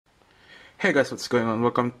Hey guys, what's going on?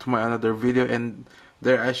 Welcome to my another video, and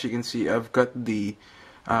there, as you can see, I've got the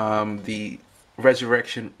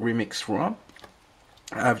Resurrection Remix ROM.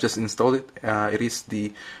 I've just installed it. It is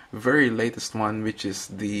the very latest one, which is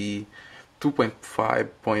the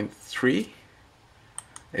 2.5.3.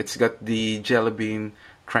 It's got the Jellybean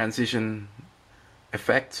transition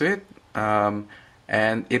effect to it,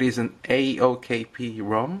 and it is an AOKP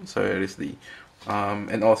ROM, so it is the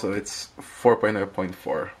and also it's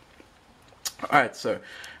 4.0.4. Alright, so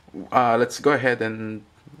let's go ahead and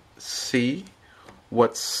see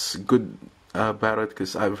what's good about it,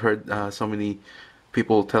 because I've heard so many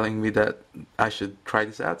people telling me that I should try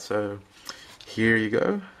this out. So here you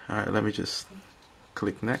go. Alright, let me just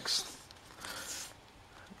click next.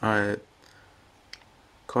 Alright,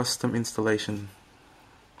 custom installation,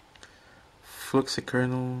 Fluxy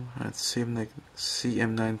kernel,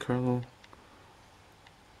 CM9 kernel.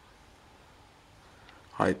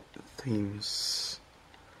 Height themes.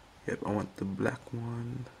 Yep, I want the black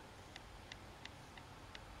one.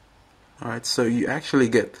 Alright, so you actually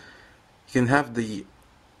get, you can have the,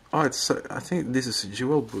 oh, it's, I think this is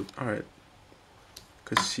dual boot. Alright,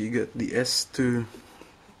 because you get the S2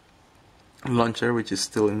 launcher, which is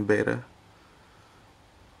still in beta.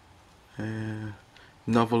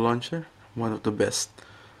 Novel launcher, one of the best.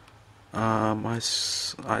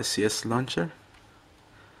 ICS launcher.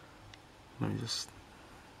 Let me just,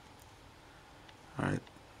 alright,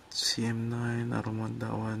 CM9, I don't want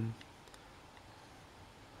that one.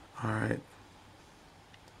 Alright,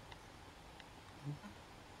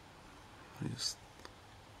 just,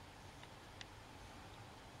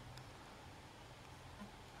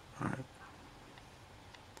 alright,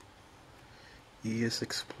 ES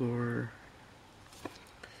Explorer.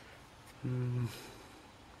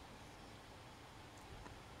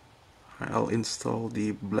 I'll install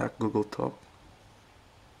the black Google Talk.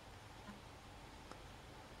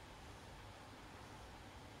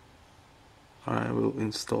 I will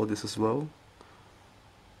install this as well.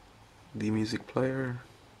 The music player,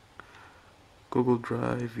 Google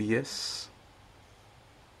Drive, yes.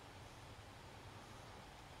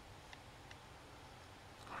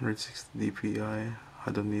 .160 dpi,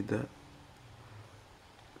 I don't need that.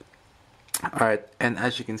 Alright, and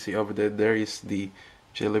as you can see over there, there is the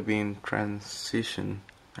Jellybean transition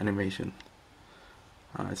animation.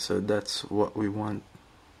 Alright, so that's what we want.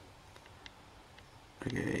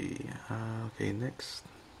 Okay, okay, next.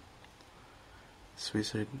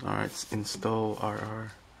 Wizard. Alright, install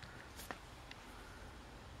RR.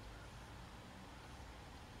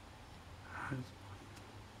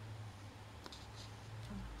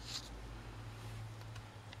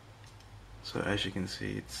 So as you can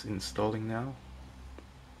see, it's installing now.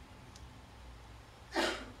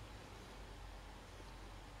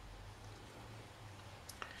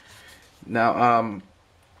 Now,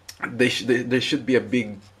 there should be a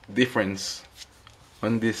big difference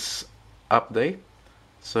on this update.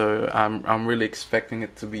 So I'm really expecting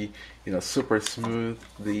it to be, super smooth,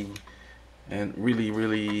 and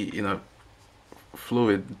really,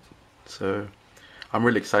 fluid. So I'm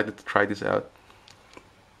really excited to try this out.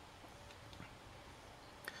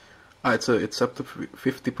 Alright, so it's up to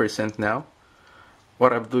 50% now.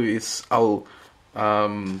 What I'll do is I'll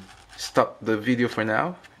stop the video for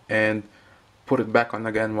now and put it back on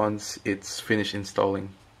again once it's finished installing.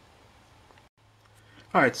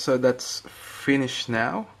 Alright, so that's finished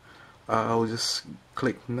now. I'll just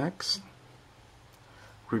click next.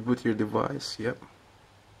 Reboot your device, yep.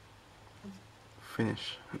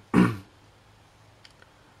 Finish. So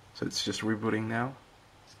it's just rebooting now.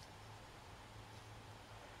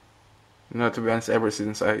 To be honest, ever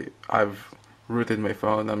since I've rooted my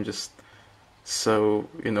phone, I'm just so,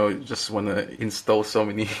 just want to install so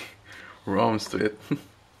many ROMs to it.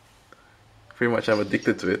 Pretty much I'm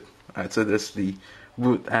addicted to it. Alright, so there's the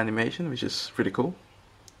boot animation, which is pretty cool.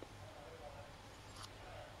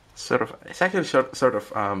 It's actually sort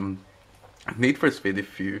of Need for Speed,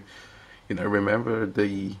 if you remember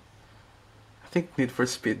the, I think Need for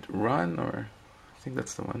Speed Run, or I think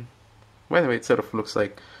that's the one. Well, anyway, it sort of looks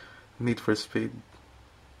like Need for Speed.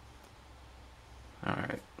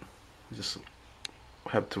 Alright, just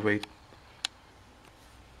have to wait.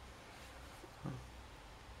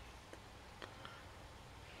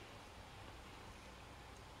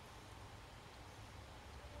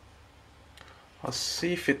 I'll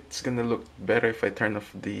see if it's gonna look better if I turn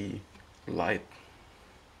off the light.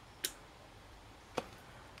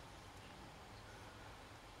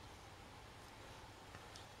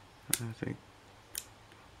 I think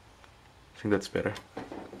that's better.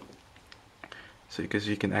 So because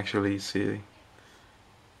you can actually see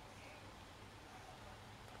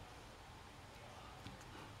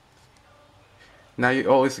Now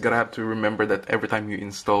you always gotta have to remember that every time you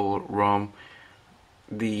install ROM,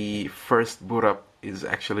 the first boot up is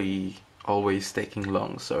actually always taking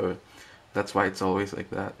long, so that's why it's always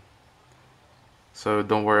like that. So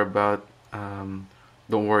don't worry about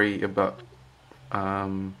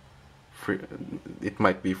it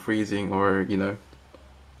might be freezing, or you know,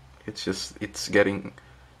 it's getting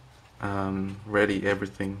ready,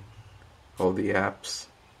 everything, all the apps.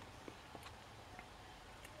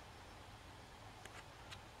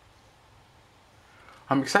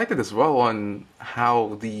 I'm excited as well on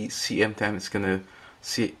how the CM10 is gonna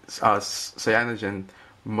see Cyanogen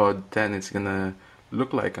Mod 10 is gonna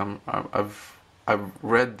look like. I've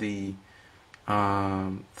read the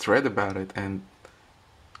thread about it, and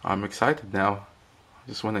I'm excited now. I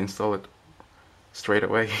just want to install it straight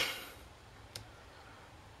away.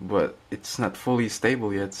 But it's not fully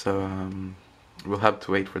stable yet, so we'll have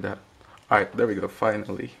to wait for that. Alright, there we go,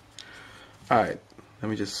 finally. Alright, let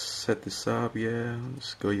me just set this up. Yeah,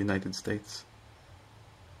 let's go United States.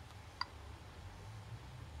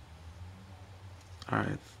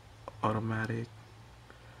 Alright, automatic.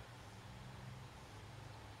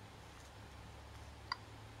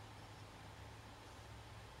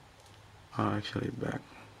 Actually back.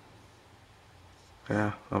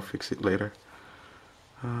 Yeah, I'll fix it later.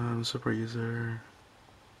 Super user.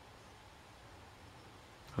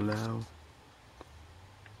 Allow.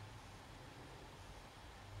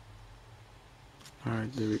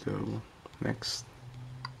 Alright, there we go. Next.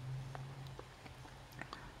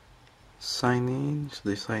 Sign in. Should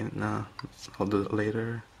they sign it? Nah, I'll do that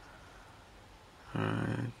later.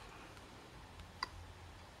 Alright.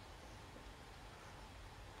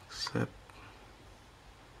 Accept.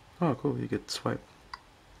 Oh, cool, you get swipe.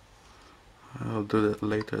 I'll do that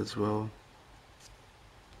later as well.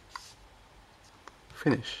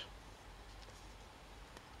 Finish.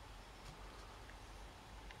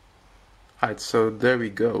 Alright, so there we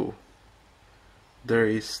go. There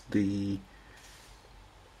is the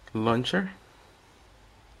launcher.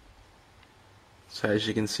 So as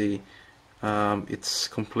you can see, it's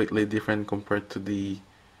completely different compared to the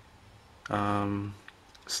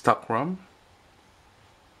stock ROM.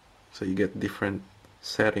 So you get different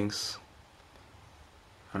settings.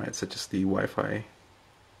 Alright, such as the Wi-Fi.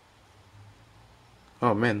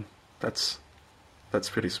 Oh man, that's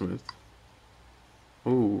pretty smooth.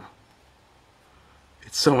 Ooh,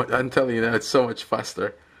 it's so much. I'm telling you now, it's so much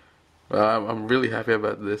faster. I'm really happy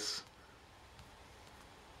about this.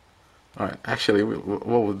 Alright, actually, what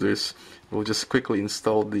we'll do is we'll just quickly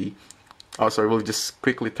install the. Oh, sorry, we'll just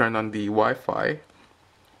quickly turn on the Wi-Fi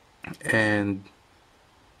and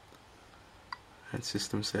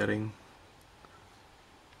system setting.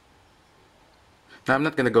 Now I'm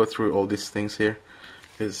not gonna go through all these things here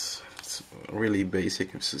because it's really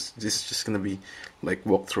basic. This is just gonna be like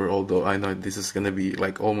walkthrough, although I know this is gonna be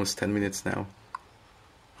like almost 10 minutes now.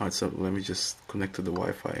 Alright, so let me just connect to the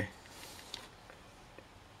Wi-Fi.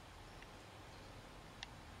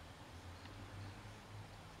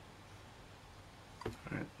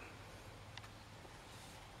 Alright.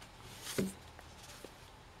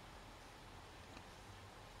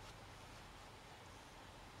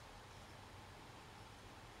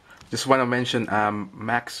 Just want to mention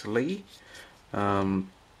Max Lee.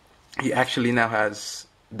 He actually now has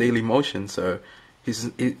Daily Motion, so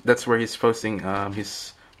that's where he's posting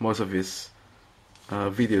most of his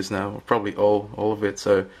videos now, probably all of it.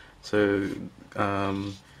 So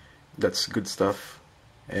that's good stuff,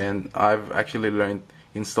 and I've actually learned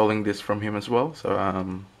installing this from him as well. So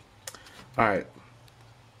alright,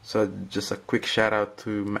 so just a quick shout out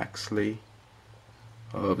to Max Lee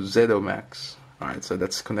of Zedo Max. Alright, so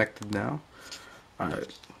that's connected now.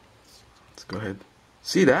 Alright, let's go ahead.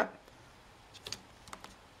 See that?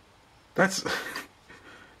 That's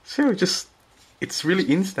so it's really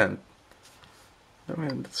instant. Oh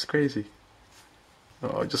man, that's crazy.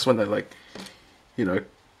 Oh, I just want to, like, you know,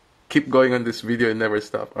 keep going on this video and never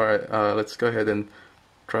stop. Alright, let's go ahead and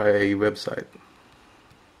try a website.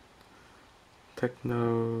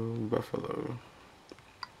 Techno Buffalo.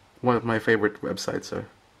 One of my favorite websites, so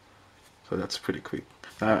that's pretty quick.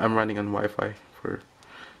 I'm running on Wi-Fi for.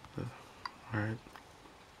 Alright.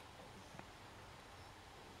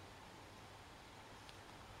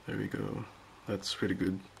 There we go. That's pretty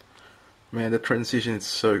good. Man, the transition is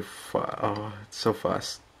so it's so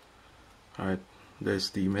fast. Alright,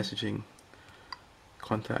 there's the messaging.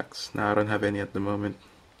 Contacts. Now I don't have any at the moment.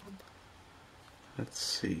 Let's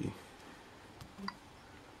see.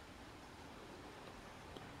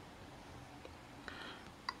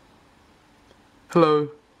 Hello.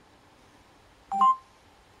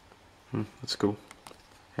 That's cool.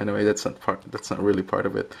 anyway, that's not really part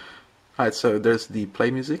of it. Alright, so there's the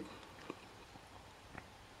play music.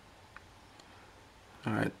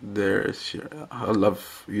 Alright, I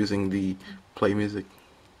love using the play music.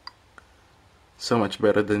 So much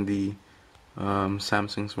better than the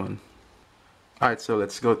Samsung's one. Alright, so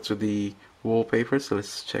let's go to the wallpaper, so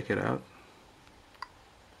let's check it out.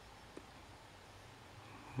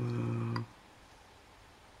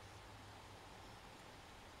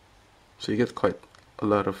 So you get quite a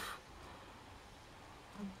lot of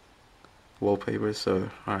wallpapers, so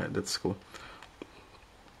alright, that's cool.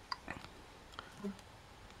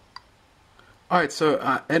 Alright, so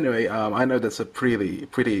anyway, I know that's a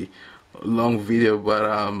pretty long video,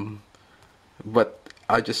 but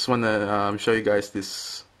I just wanna show you guys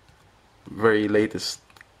this very latest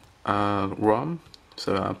ROM.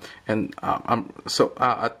 So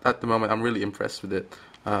at the moment I'm really impressed with it.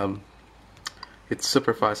 It's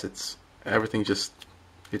super fast. It's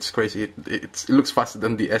crazy. It looks faster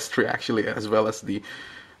than the S3 actually, as well as the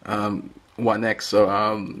 1X. So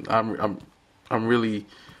I'm really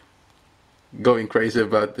going crazy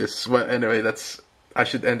about this. But anyway, I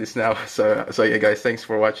should end this now. So yeah, guys, thanks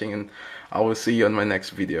for watching, and I will see you on my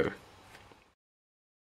next video.